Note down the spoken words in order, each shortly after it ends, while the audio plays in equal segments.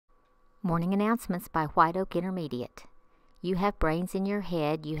Morning announcements by White Oak Intermediate. You have brains in your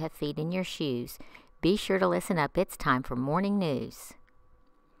head, you have feet in your shoes. Be sure to listen up, it's time for morning news.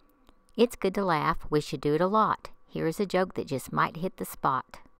 It's good to laugh, we should do it a lot. Here is a joke that just might hit the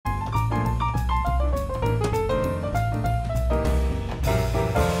spot.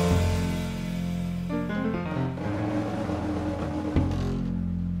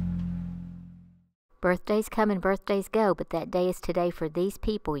 Birthdays come and birthdays go, but that day is today for these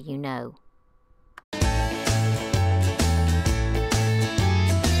people you know.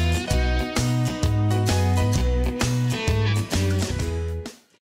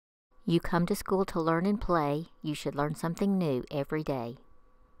 You come to school to learn and play. You should learn something new every day.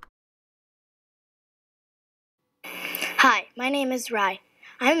 Hi, my name is Rye.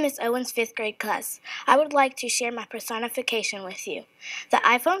 I'm in Miss Owen's 5th grade class. I would like to share my personification with you. The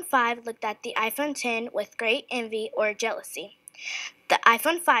iPhone 5 looked at the iPhone 10 with great envy or jealousy. The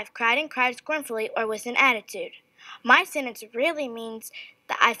iPhone 5 cried and cried scornfully or with an attitude. My sentence really means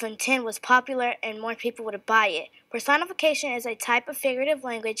the iPhone 10 was popular and more people would buy it. Personification is a type of figurative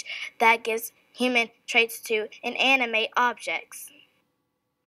language that gives human traits to inanimate objects.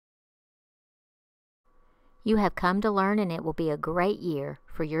 You have come to learn, and it will be a great year.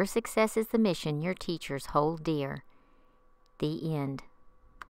 For your success is the mission your teachers hold dear. The end.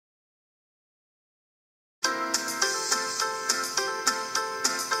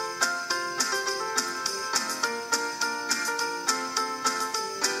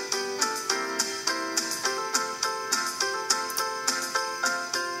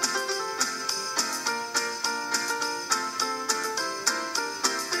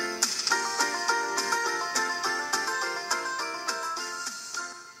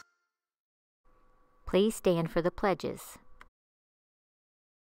 Please stand for the pledges.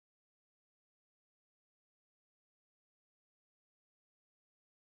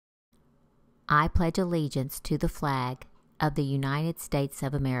 I pledge allegiance to the flag of the United States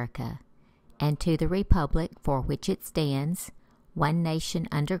of America and to the republic for which it stands, one nation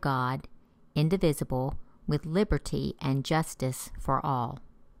under God, indivisible, with liberty and justice for all.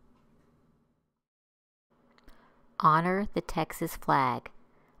 Honor the Texas flag.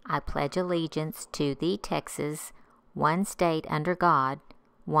 I pledge allegiance to the Texas, one state under God,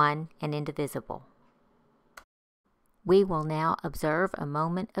 one and indivisible. We will now observe a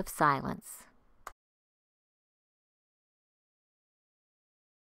moment of silence.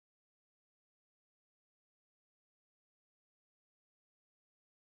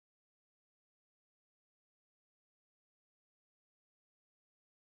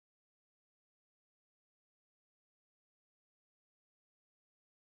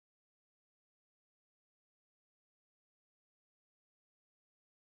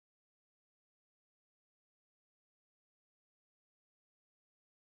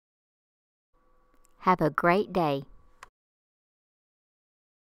 Have a great day.